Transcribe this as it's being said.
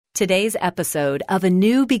Today's episode of A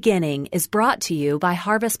New Beginning is brought to you by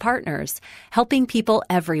Harvest Partners, helping people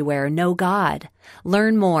everywhere know God.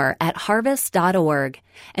 Learn more at harvest.org.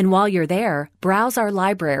 And while you're there, browse our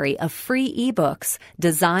library of free ebooks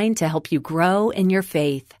designed to help you grow in your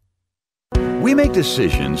faith. We make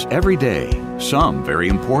decisions every day, some very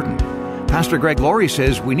important. Pastor Greg Laurie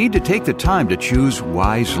says we need to take the time to choose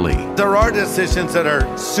wisely. There are decisions that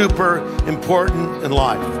are super important in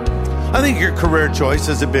life. I think your career choice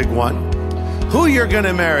is a big one. Who you're going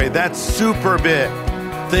to marry, that's super big.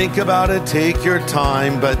 Think about it, take your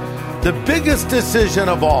time, but the biggest decision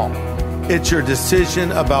of all, it's your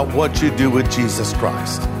decision about what you do with Jesus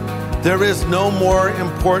Christ. There is no more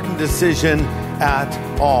important decision at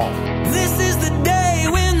all. This is the day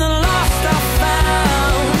when the lost are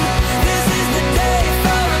found. This is the day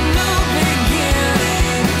for a new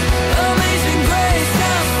beginning. Amazing grace,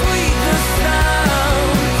 how sweet the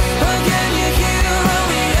sound. Again you hear all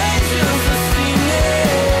the angels are singing.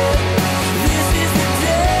 This is the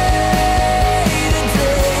day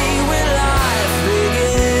when life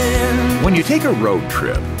begins. When you take a road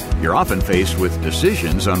trip, you're often faced with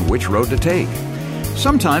decisions on which road to take.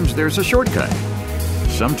 Sometimes there's a shortcut.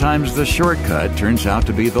 Sometimes the shortcut turns out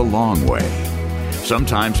to be the long way.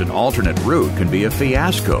 Sometimes an alternate route can be a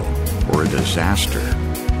fiasco or a disaster.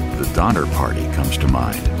 The Donner Party comes to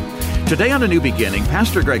mind. Today on A New Beginning,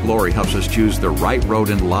 Pastor Greg Laurie helps us choose the right road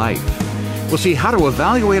in life. We'll see how to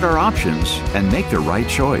evaluate our options and make the right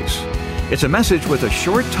choice. It's a message with a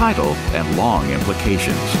short title and long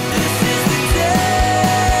implications. This is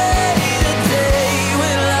the day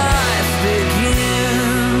when life begins.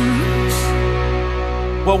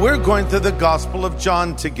 Well, we're going through the Gospel of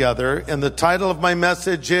John together, and the title of my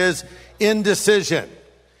message is Indecision.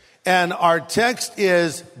 And our text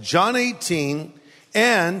is John 18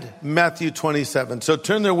 and Matthew 27. So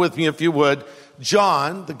turn there with me if you would.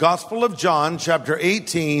 John, the Gospel of John, chapter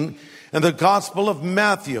 18, and the Gospel of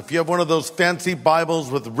Matthew. If you have one of those fancy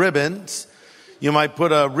Bibles with ribbons, you might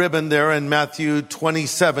put a ribbon there in Matthew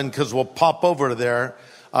 27, because we'll pop over there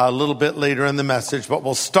a little bit later in the message. But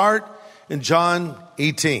we'll start in John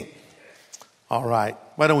 18. All right.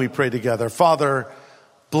 Why don't we pray together? Father,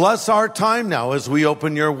 bless our time now as we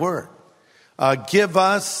open your word. Give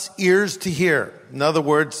us ears to hear. In other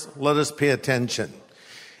words, let us pay attention.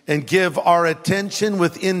 And give our attention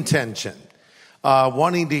with intention.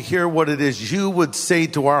 Wanting to hear what it is you would say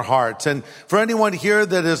to our hearts. And for anyone here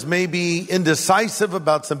that is maybe indecisive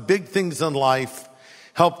about some big things in life,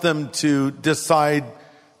 help them to decide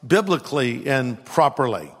biblically and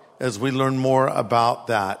properly as we learn more about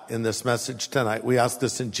that in this message tonight. We ask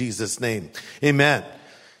this in Jesus' name. Amen.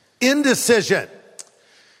 Indecision.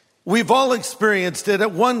 We've all experienced it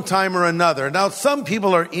at one time or another. Now, some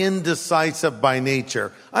people are indecisive by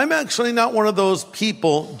nature. I'm actually not one of those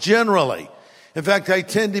people generally. In fact, I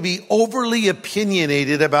tend to be overly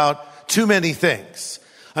opinionated about too many things.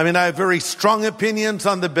 I mean, I have very strong opinions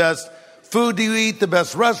on the best food to eat, the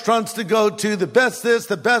best restaurants to go to, the best this,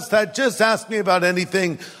 the best that. Just ask me about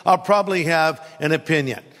anything, I'll probably have an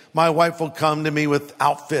opinion. My wife will come to me with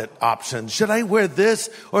outfit options. Should I wear this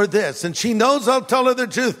or this? And she knows I'll tell her the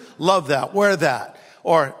truth. Love that, wear that.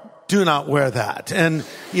 Or do not wear that. And,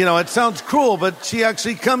 it sounds cruel, but she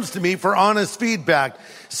actually comes to me for honest feedback.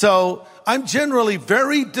 So I'm generally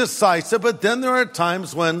very decisive, but then there are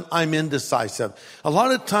times when I'm indecisive. A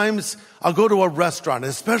lot of times I'll go to a restaurant,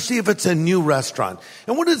 especially if it's a new restaurant.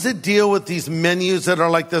 And what is the deal with these menus that are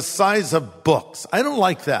like the size of books? I don't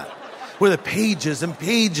like that. With the pages and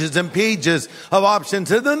pages and pages of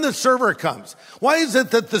options. And then the server comes. Why is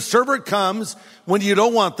it that the server comes when you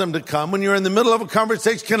don't want them to come? When you're in the middle of a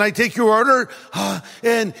conversation, can I take your order?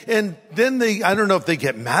 And then I don't know if they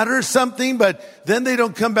get mad or something, but then they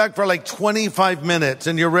don't come back for like 25 minutes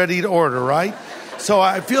and you're ready to order, right? So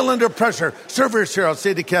I feel under pressure. Server's here. I'll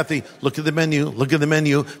say to Kathy, look at the menu,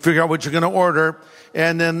 figure out what you're going to order.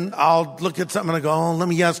 And then I'll look at something and I go, oh, let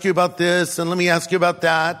me ask you about this and let me ask you about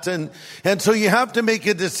that. And so you have to make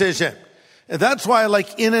a decision. And that's why I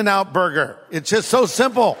like In-N-Out Burger. It's just so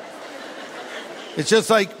simple. It's just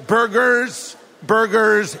like burgers,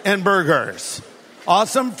 and burgers.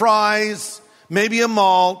 Awesome fries, maybe a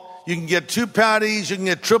malt. You can get 2 patties. You can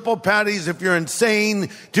get triple patties if you're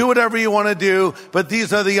insane. Do whatever you want to do. But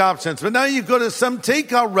these are the options. But now you go to some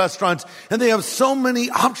takeout restaurants and they have so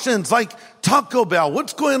many options like Taco Bell.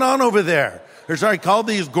 What's going on over there? Or I call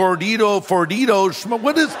these Gordito, Forditos.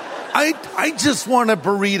 What is, I just want a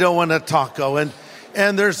burrito and a taco.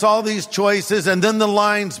 And there's all these choices, and then the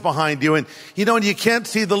lines behind you. And, and you can't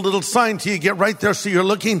see the little sign till you get right there. So you're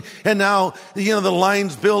looking, and now, the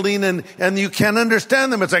line's building, and you can't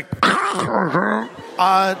understand them. It's like,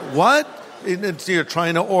 What? You're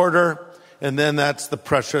trying to order, and then that's the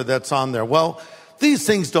pressure that's on there. Well, these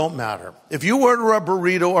things don't matter. If you order a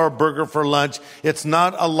burrito or a burger for lunch, it's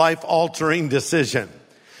not a life-altering decision.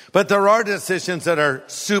 But there are decisions that are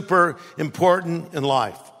super important in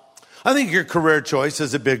life. I think your career choice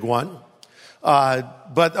is a big one.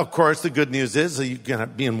 But of course, the good news is that you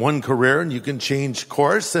can be in one career and you can change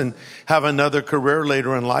course and have another career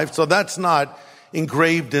later in life. So that's not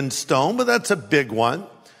engraved in stone, but that's a big one.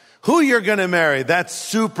 Who you're going to marry, that's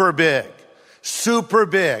super big. Super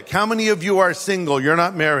big. How many of you are single? You're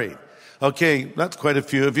not married. Okay, that's quite a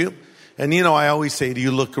few of you. And I always say to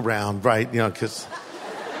you, look around, right?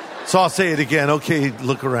 So I'll say it again. Okay,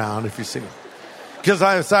 look around if you're single. Because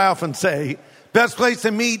I often say, best place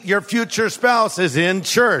to meet your future spouse is in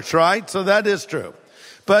church, right? So that is true.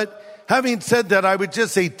 But having said that, I would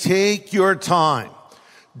just say, take your time.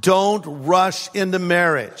 Don't rush into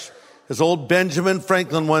marriage. As old Benjamin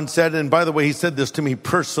Franklin once said, and by the way, he said this to me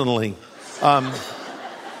personally.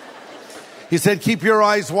 He said, keep your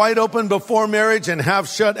eyes wide open before marriage and half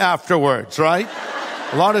shut afterwards, right?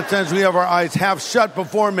 A lot of times we have our eyes half shut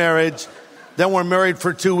before marriage, then we're married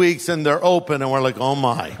for 2 weeks and they're open and we're like, oh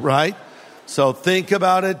my, right? So think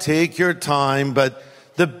about it, take your time. But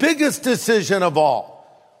the biggest decision of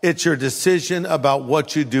all, it's your decision about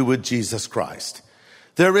what you do with Jesus Christ.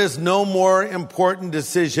 There is no more important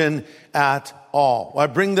decision at all. I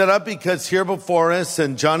bring that up because here before us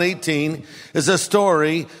in John 18 is a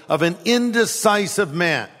story of an indecisive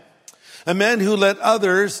man. A man who let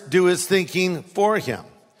others do his thinking for him.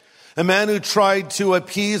 A man who tried to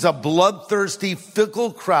appease a bloodthirsty,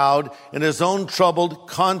 fickle crowd in his own troubled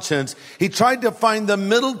conscience. He tried to find the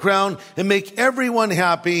middle ground and make everyone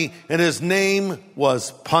happy, and his name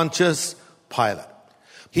was Pontius Pilate.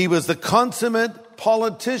 He was the consummate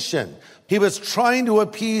politician. He was trying to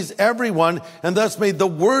appease everyone and thus made the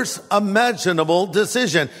worst imaginable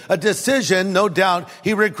decision. A decision, no doubt,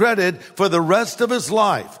 he regretted for the rest of his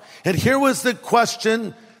life. And here was the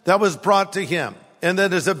question that was brought to him, and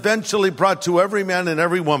that is eventually brought to every man and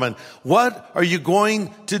every woman. What are you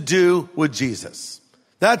going to do with Jesus?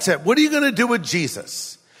 That's it. What are you going to do with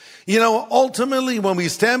Jesus? Ultimately, when we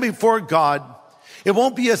stand before God, it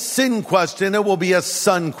won't be a sin question. It will be a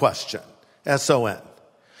son question. S-O-N.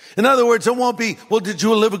 In other words, it won't be, well, did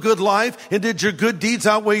you live a good life? And did your good deeds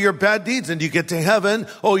outweigh your bad deeds? And you get to heaven.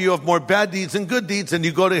 Oh, you have more bad deeds than good deeds and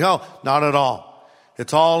you go to hell. Not at all.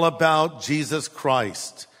 It's all about Jesus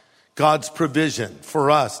Christ. God's provision for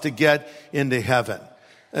us to get into heaven.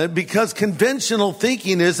 Because conventional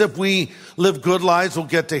thinking is if we live good lives, we'll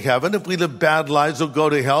get to heaven. If we live bad lives, we'll go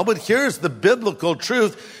to hell. But here's the biblical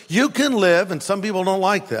truth. You can live, and some people don't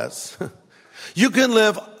like this, you can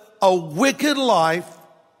live a wicked life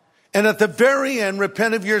and at the very end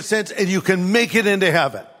repent of your sins and you can make it into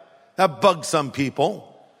heaven. That bugs some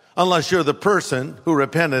people, unless you're the person who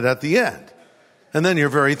repented at the end. And then you're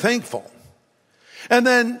very thankful. And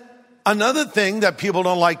then another thing that people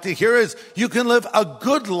don't like to hear is you can live a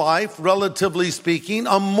good life, relatively speaking,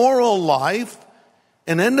 a moral life,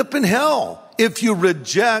 and end up in hell if you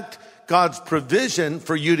reject God's provision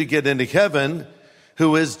for you to get into heaven,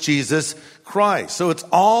 who is Jesus Christ. So it's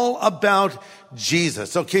all about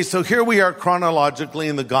Jesus. Okay, so here we are chronologically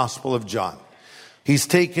in the Gospel of John. He's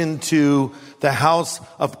taken to the house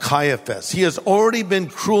of Caiaphas. He has already been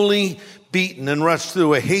cruelly beaten and rushed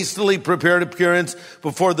through a hastily prepared appearance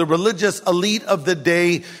before the religious elite of the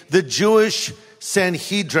day, the Jewish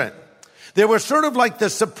Sanhedrin. They were sort of like the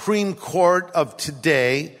Supreme Court of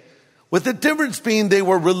today, with the difference being they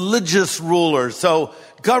were religious rulers. So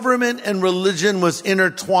government and religion was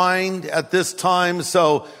intertwined at this time,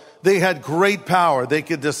 so they had great power. They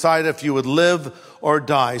could decide if you would live or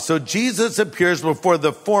die. So Jesus appears before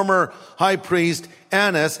the former high priest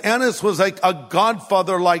Annas. Annas was like a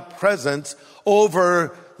godfather-like presence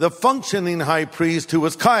over the functioning high priest who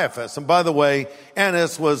was Caiaphas. And by the way,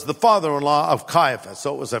 Annas was the father-in-law of Caiaphas,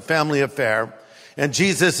 so it was a family affair. And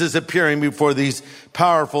Jesus is appearing before these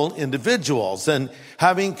powerful individuals. And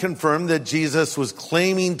having confirmed that Jesus was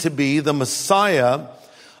claiming to be the Messiah,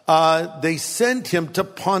 they sent him to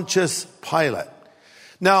Pontius Pilate.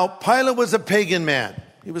 Now, Pilate was a pagan man.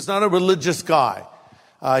 He was not a religious guy.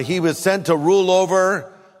 He was sent to rule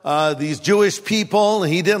over these Jewish people.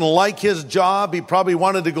 He didn't like his job. He probably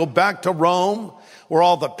wanted to go back to Rome, where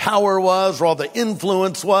all the power was, where all the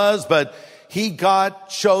influence was. But he got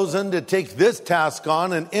chosen to take this task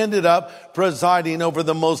on and ended up presiding over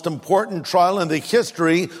the most important trial in the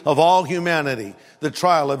history of all humanity, the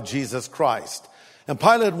trial of Jesus Christ. And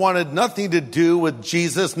Pilate wanted nothing to do with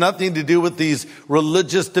Jesus, nothing to do with these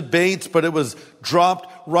religious debates, but it was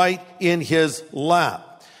dropped right in his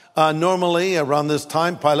lap. Normally, around this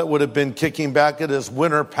time, Pilate would have been kicking back at his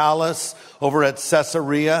winter palace over at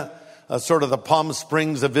Caesarea, sort of the Palm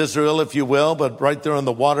Springs of Israel, if you will, but right there on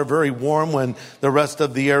the water, very warm when the rest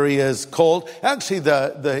of the area is cold. Actually,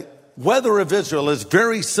 the weather of Israel is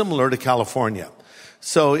very similar to California.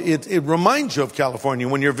 So it reminds you of California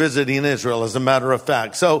when you're visiting Israel, as a matter of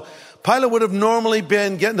fact. So Pilate would have normally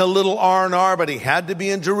been getting a little R&R, but he had to be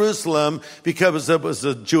in Jerusalem because it was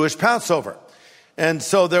a Jewish Passover. And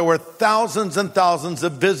so there were thousands and thousands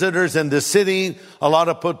of visitors in the city, a lot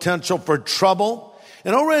of potential for trouble.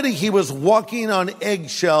 And already he was walking on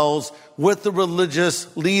eggshells with the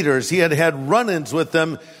religious leaders. He had had run-ins with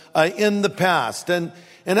them in the past. And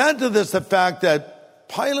add to this the fact that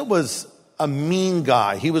Pilate was a mean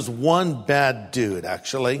guy. He was one bad dude,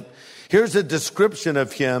 actually. Here's a description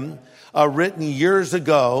of him written years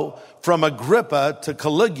ago from Agrippa to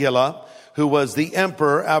Caligula, who was the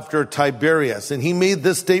emperor after Tiberius. And he made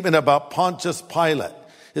this statement about Pontius Pilate.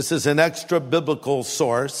 This is an extra biblical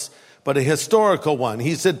source, but a historical one.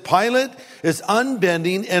 He said, Pilate is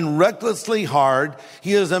unbending and recklessly hard.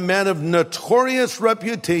 He is a man of notorious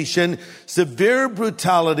reputation, severe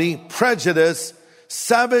brutality, prejudice,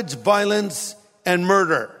 savage violence, and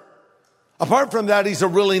murder. Apart from that, he's a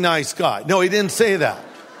really nice guy. No, he didn't say that.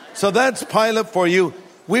 So that's Pilate for you.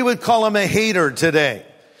 We would call him a hater today.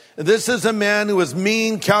 This is a man who was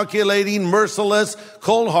mean, calculating, merciless,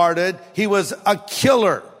 cold-hearted. He was a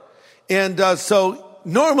killer. And so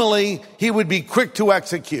normally he would be quick to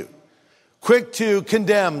execute, quick to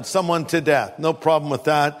condemn someone to death. No problem with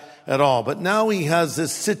that at all. But now he has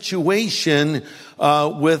this situation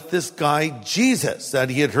with this guy, Jesus, that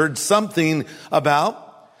he had heard something about,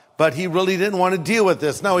 but he really didn't want to deal with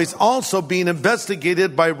this. Now he's also being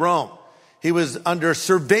investigated by Rome. He was under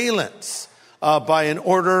surveillance by an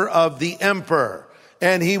order of the emperor.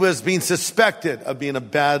 And he was being suspected of being a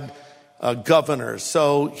bad governor.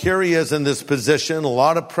 So here he is in this position, a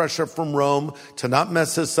lot of pressure from Rome to not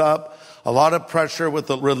mess this up, a lot of pressure with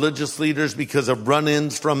the religious leaders because of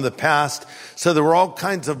run-ins from the past. So there were all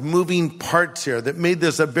kinds of moving parts here that made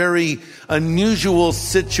this a very unusual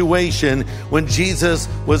situation when Jesus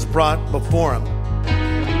was brought before him.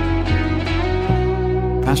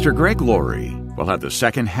 Pastor Greg Laurie will have the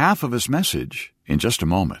second half of his message in just a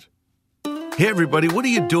moment. Hey everybody, what are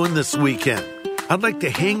you doing this weekend? I'd like to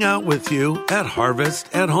hang out with you at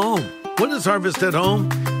Harvest at Home. What is Harvest at Home?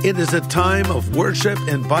 It is a time of worship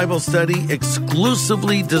and Bible study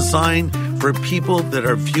exclusively designed for people that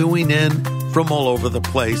are viewing in from all over the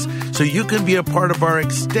place. So you can be a part of our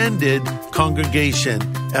extended congregation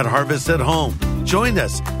at Harvest at Home. Join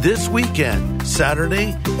us this weekend,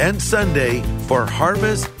 Saturday and Sunday, for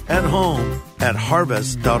Harvest at Home at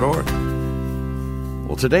harvest.org.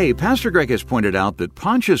 Well, today, Pastor Greg has pointed out that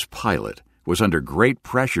Pontius Pilate was under great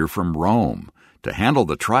pressure from Rome to handle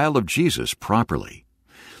the trial of Jesus properly.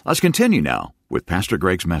 Let's continue now with Pastor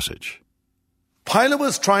Greg's message. Pilate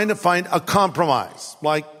was trying to find a compromise,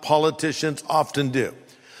 like politicians often do.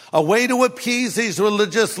 A way to appease these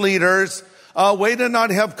religious leaders, a way to not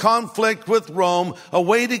have conflict with Rome, a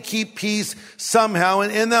way to keep peace somehow.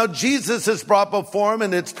 And now Jesus is brought before him,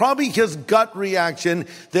 and it's probably his gut reaction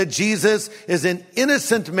that Jesus is an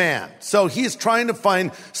innocent man. So he's trying to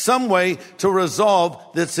find some way to resolve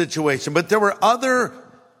this situation. But there were other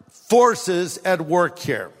forces at work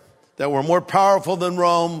here that were more powerful than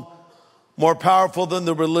Rome, more powerful than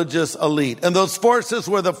the religious elite. And those forces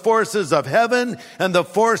were the forces of heaven and the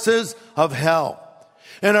forces of hell.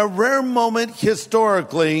 In a rare moment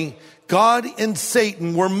historically, God and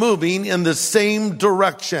Satan were moving in the same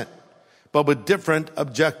direction, but with different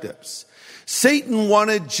objectives. Satan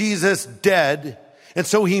wanted Jesus dead, and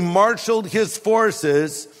so he marshaled his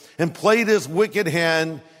forces and played his wicked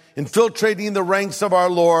hand, infiltrating the ranks of our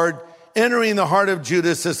Lord, entering the heart of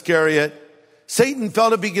Judas Iscariot. Satan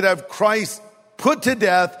felt if he could have Christ put to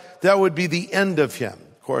death, that would be the end of him.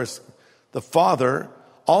 Of course, the Father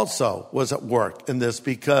also was at work in this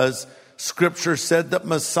because Scripture said that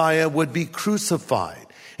Messiah would be crucified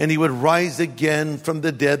and he would rise again from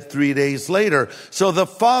the dead 3 days later. So the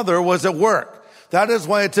Father was at work. That is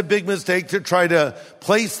why it's a big mistake to try to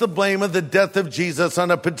place the blame of the death of Jesus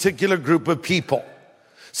on a particular group of people.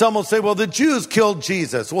 Some will say, well, the Jews killed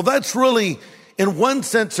Jesus. Well, that's really, in one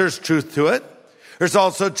sense, there's truth to it. There's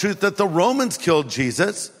also truth that the Romans killed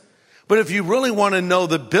Jesus. But if you really want to know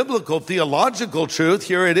the biblical, theological truth,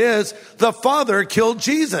 here it is. The Father killed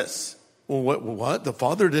Jesus. Well, what? The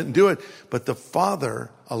Father didn't do it. But the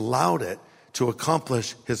Father allowed it to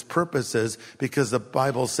accomplish his purposes because the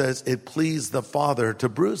Bible says it pleased the Father to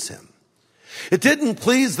bruise him. It didn't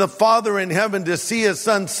please the Father in heaven to see his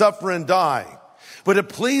Son suffer and die, but it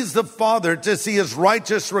pleased the Father to see his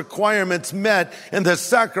righteous requirements met in the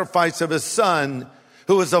sacrifice of his Son,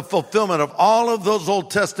 who is a fulfillment of all of those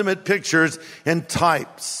Old Testament pictures and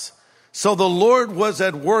types. So the Lord was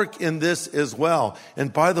at work in this as well.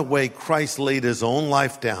 And by the way, Christ laid his own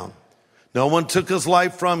life down. No one took his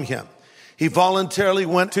life from him. He voluntarily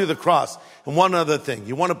went to the cross. And one other thing,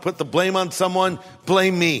 you want to put the blame on someone?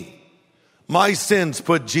 Blame me. My sins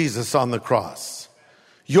put Jesus on the cross.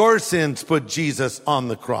 Your sins put Jesus on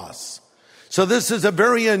the cross. So this is a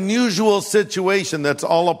very unusual situation that's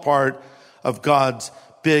all a part of God's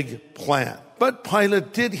big plan. But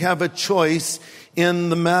Pilate did have a choice in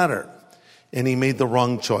the matter, and he made the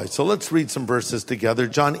wrong choice. So let's read some verses together.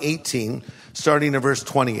 John 18, starting at verse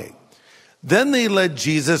 28. Then they led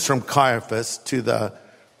Jesus from Caiaphas to the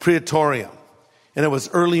praetorium, and it was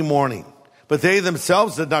early morning. But they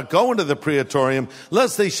themselves did not go into the praetorium,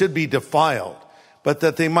 lest they should be defiled, but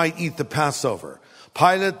that they might eat the Passover.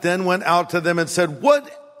 Pilate then went out to them and said,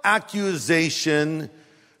 "What accusation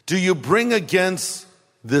do you bring against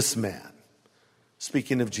this man?"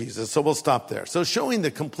 Speaking of Jesus. So we'll stop there. So showing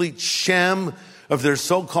the complete sham of their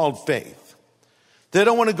so-called faith. They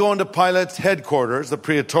don't want to go into Pilate's headquarters, the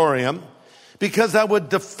praetorium, because that would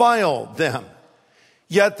defile them.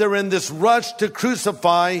 Yet they're in this rush to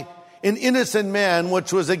crucify an innocent man,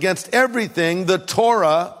 which was against everything the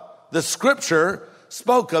Torah, the scripture,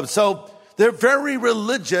 spoke of. So they're very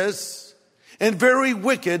religious and very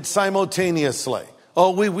wicked simultaneously.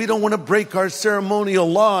 Oh, we don't want to break our ceremonial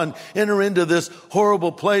law and enter into this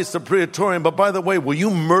horrible place, the praetorium. But by the way, will you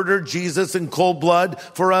murder Jesus in cold blood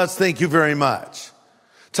for us? Thank you very much.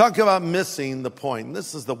 Talk about missing the point. And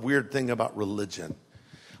this is the weird thing about religion.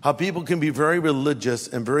 How people can be very religious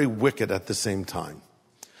and very wicked at the same time.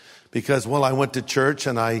 Because, well, I went to church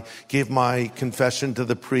and I gave my confession to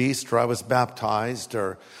the priest, or I was baptized,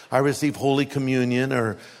 or I received Holy Communion,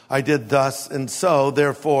 or I did thus and so.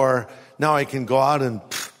 Therefore, now I can go out and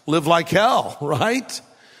live like hell, right?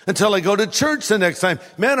 Until I go to church the next time.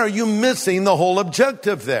 Man, are you missing the whole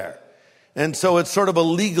objective there? And so it's sort of a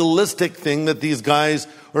legalistic thing that these guys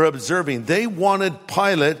are observing. They wanted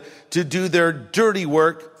Pilate to do their dirty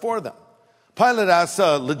work for them. Pilate asks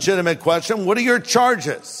a legitimate question. What are your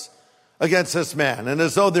charges against this man? And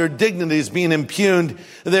as though their dignity is being impugned,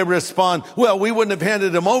 they respond, well, we wouldn't have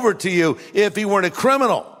handed him over to you if he weren't a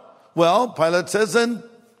criminal. Well, Pilate says, then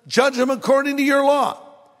judge him according to your law.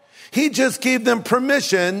 He just gave them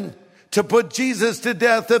permission to put Jesus to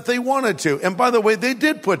death if they wanted to. And by the way, they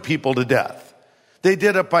did put people to death. They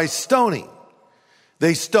did it by stoning.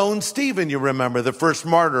 They stoned Stephen, you remember, the first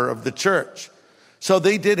martyr of the church. So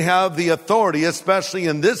they did have the authority, especially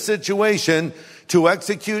in this situation, to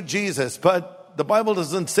execute Jesus. But the Bible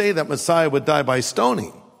doesn't say that Messiah would die by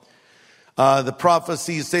stoning. The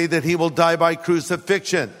prophecies say that he will die by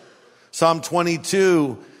crucifixion. Psalm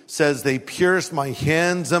 22 says, they pierced my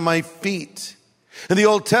hands and my feet. In the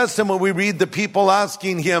Old Testament, we read the people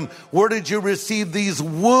asking him, where did you receive these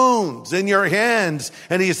wounds in your hands?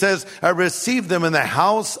 And he says, I received them in the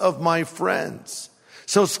house of my friends.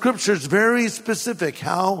 So scripture's very specific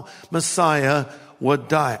how Messiah would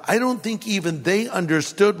die. I don't think even they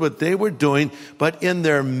understood what they were doing, but in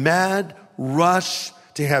their mad rush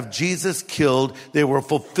to have Jesus killed, they were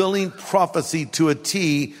fulfilling prophecy to a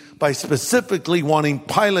T by specifically wanting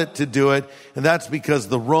Pilate to do it. And that's because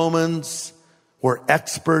the Romans were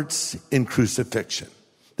experts in crucifixion.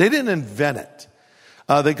 They didn't invent it.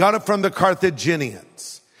 They got it from the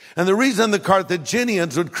Carthaginians. And the reason the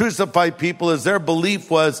Carthaginians would crucify people is their belief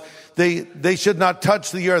was they should not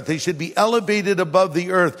touch the earth. They should be elevated above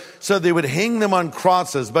the earth. So they would hang them on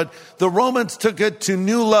crosses. But the Romans took it to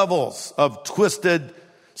new levels of twisted,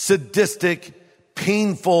 sadistic,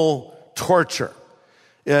 painful torture.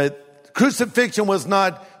 Crucifixion was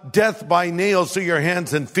not death by nails through your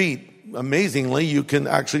hands and feet. Amazingly, you can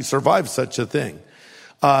actually survive such a thing.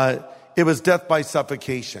 It was death by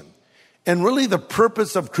suffocation. And really the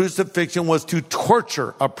purpose of crucifixion was to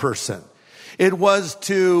torture a person. It was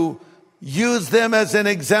to use them as an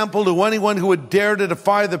example to anyone who would dare to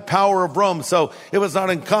defy the power of Rome. So it was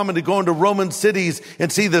not uncommon to go into Roman cities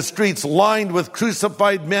and see the streets lined with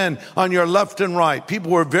crucified men on your left and right.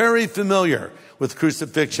 People were very familiar with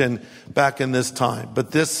crucifixion back in this time.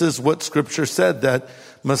 But this is what Scripture said, that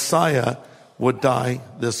Messiah would die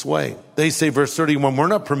this way. They say, verse 31, we're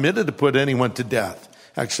not permitted to put anyone to death.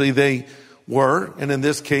 Actually, they were, and in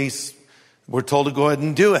this case, we're told to go ahead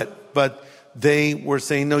and do it. But they were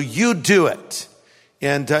saying, no, you do it.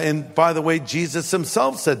 And by the way, Jesus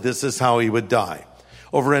himself said this is how he would die.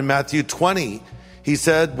 Over in Matthew 20, He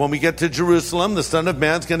said, when we get to Jerusalem, the Son of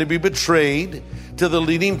Man's going to be betrayed to the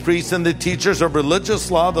leading priests and the teachers of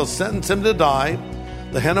religious law. They'll sentence him to die.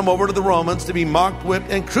 They'll hand him over to the Romans to be mocked,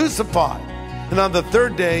 whipped, and crucified. And on the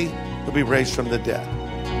third day, he'll be raised from the dead.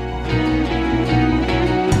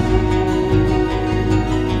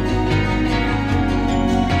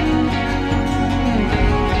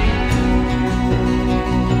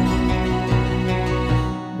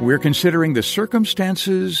 We're considering the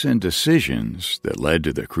circumstances and decisions that led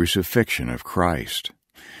to the crucifixion of Christ.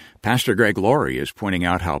 Pastor Greg Laurie is pointing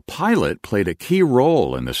out how Pilate played a key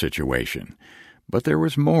role in the situation, but there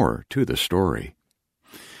was more to the story.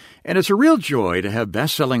 And it's a real joy to have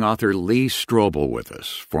best-selling author Lee Strobel with us,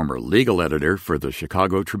 former legal editor for the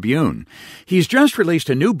Chicago Tribune. He's just released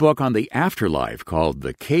a new book on the afterlife called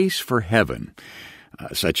The Case for Heaven.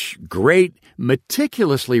 Such great,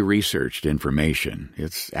 meticulously researched information.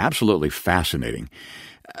 It's absolutely fascinating.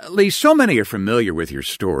 Lee, so many are familiar with your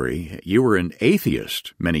story. You were an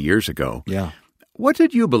atheist many years ago. Yeah. What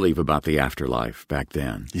did you believe about the afterlife back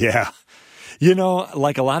then? Yeah. You know,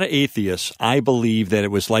 like a lot of atheists, I believe that it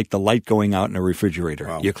was like the light going out in a refrigerator.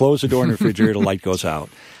 Wow. You close the door in the refrigerator, the light goes out.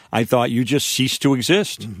 I thought you just ceased to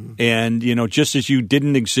exist. Mm-hmm. And, you know, just as you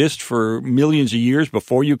didn't exist for millions of years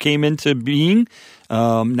before you came into being,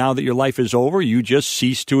 now that your life is over, you just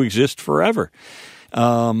cease to exist forever.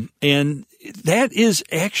 And that is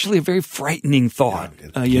actually a very frightening thought,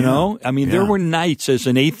 you know? I mean, there were nights as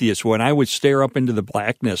an atheist when I would stare up into the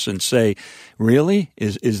blackness and say, really?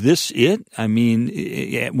 Is this it? I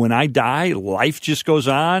mean, when I die, life just goes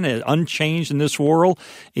on unchanged in this world,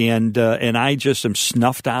 and I just am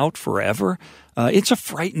snuffed out forever? It's a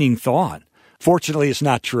frightening thought. Fortunately, it's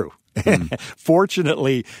not true.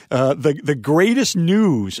 Fortunately, the greatest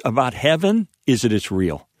news about heaven is that it's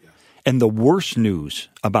real. And the worst news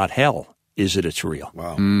about hell is that it's real.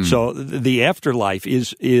 Wow. So the afterlife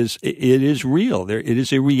is real. It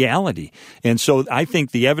is a reality. And so I think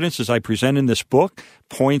the evidence as I present in this book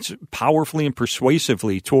points powerfully and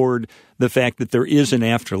persuasively toward the fact that there is an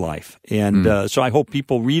afterlife. And so I hope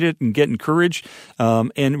people read it and get encouraged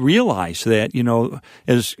and realize that, you know,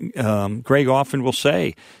 as Greg often will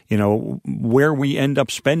say, you know, where we end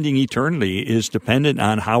up spending eternity is dependent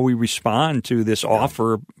on how we respond to this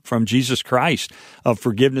offer from Jesus Christ of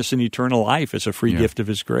forgiveness and eternal life as a free gift of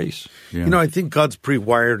His grace. Yeah. You know, I think God's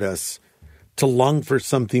pre-wired us to long for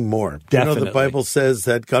something more. Definitely. You know, the Bible says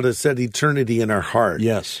that God has set eternity in our heart.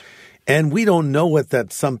 Yes. And we don't know what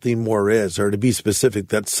that something more is, or to be specific,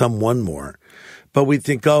 that's someone more. But we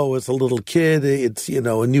think, oh, as a little kid, it's, you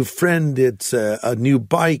know, a new friend, it's a new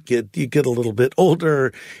bike, you get a little bit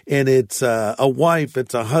older, and it's a wife,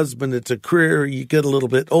 it's a husband, it's a career, you get a little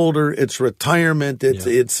bit older, it's retirement,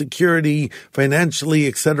 it's security, financially,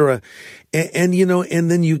 etc. And, you know,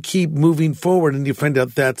 and then you keep moving forward and you find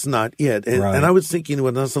out that's not it. And, and I was thinking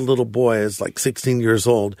when I was a little boy, I was like 16 years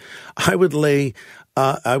old, I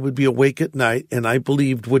would be awake at night, and I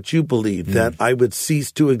believed what you believed, that I would cease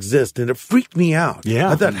to exist. And it freaked me out. Yeah.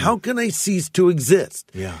 I thought, how can I cease to exist?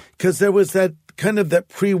 Yeah. Because there was that kind of that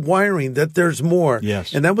pre-wiring that there's more.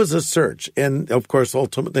 Yes. And that was a search. And, of course,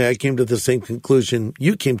 ultimately, I came to the same conclusion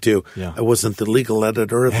you came to. Yeah. I wasn't the legal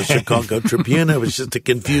editor of the Chicago Tribune. I was just a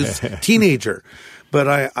confused teenager. But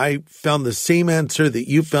I found the same answer that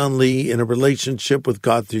you found, Lee, in a relationship with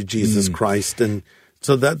God through Jesus Christ. And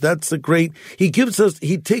so that's the great, he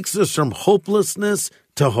takes us from hopelessness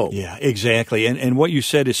to hope. Yeah, exactly. And what you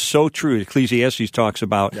said is so true. Ecclesiastes talks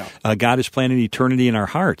about God has planted eternity in our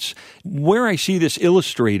hearts. Where I see this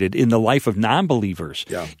illustrated in the life of non-believers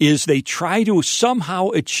is they try to somehow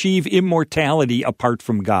achieve immortality apart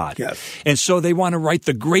from God. Yes. And so they want to write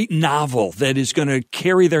the great novel that is going to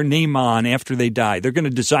carry their name on after they die. They're going to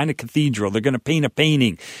design a cathedral. They're going to paint a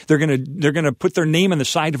painting. They're going to put their name on the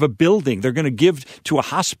side of a building. They're going to give to a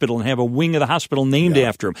hospital and have a wing of the hospital named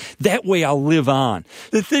after them. That way I'll live on.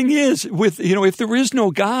 The thing is, if there is no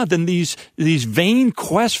God, then these vain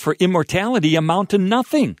quests for immortality amount to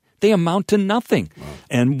nothing. They amount to nothing. Wow.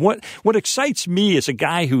 And what excites me as a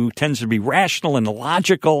guy who tends to be rational and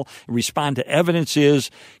logical, respond to evidence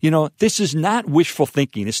is, this is not wishful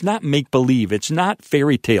thinking. It's not make-believe. It's not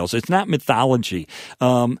fairy tales. It's not mythology.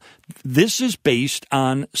 This is based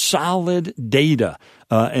on solid data.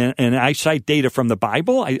 And I cite data from the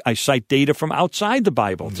Bible. I cite data from outside the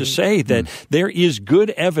Bible to say that there is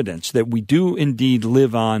good evidence that we do indeed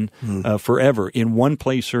live on forever in one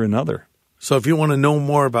place or another. So if you want to know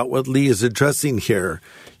more about what Lee is addressing here,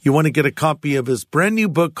 you want to get a copy of his brand new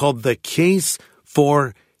book called The Case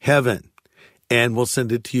for Heaven. And we'll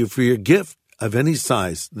send it to you for your gift of any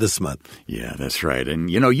size this month. Yeah, that's right. And,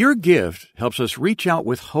 your gift helps us reach out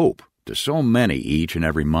with hope to to so many each and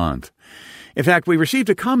every month. In fact, we received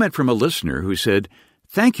a comment from a listener who said,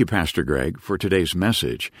 "Thank you, Pastor Greg, for today's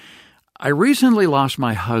message. I recently lost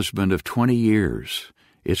my husband of 20 years.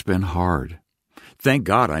 It's been hard. Thank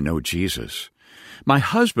God I know Jesus. My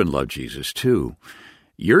husband loved Jesus, too.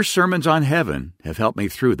 Your sermons on heaven have helped me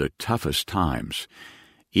through the toughest times.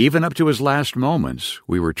 Even up to his last moments,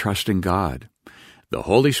 we were trusting God. The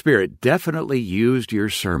Holy Spirit definitely used your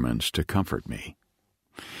sermons to comfort me."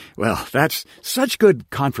 Well, that's such good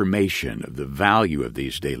confirmation of the value of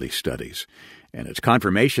these daily studies. And it's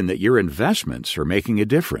confirmation that your investments are making a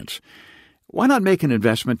difference. Why not make an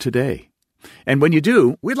investment today? And when you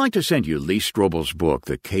do, we'd like to send you Lee Strobel's book,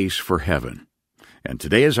 The Case for Heaven. And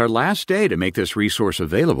today is our last day to make this resource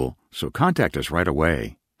available, so contact us right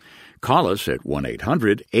away. Call us at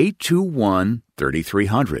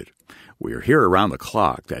 1-800-821-3300. We're here around the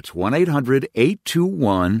clock. That's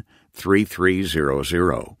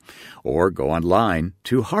 1-800-821-3300. Or go online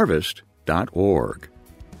to harvest.org.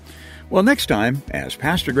 Well, next time, as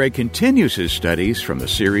Pastor Greg continues his studies from the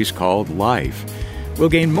series called Life, we'll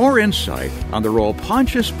gain more insight on the role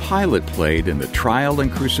Pontius Pilate played in the trial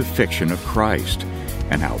and crucifixion of Christ,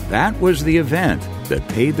 and how that was the event that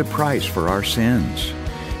paid the price for our sins.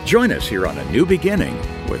 Join us here on A New Beginning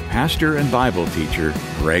with pastor and Bible teacher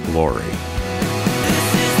Greg Laurie.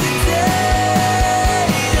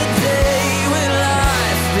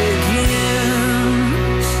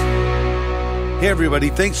 Hey, everybody.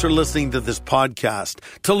 Thanks for listening to this podcast.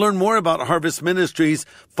 To learn more about Harvest Ministries,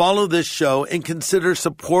 follow this show and consider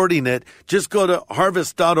supporting it. Just go to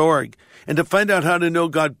harvest.org. And to find out how to know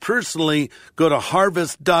God personally, go to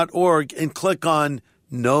harvest.org and click on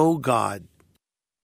Know God.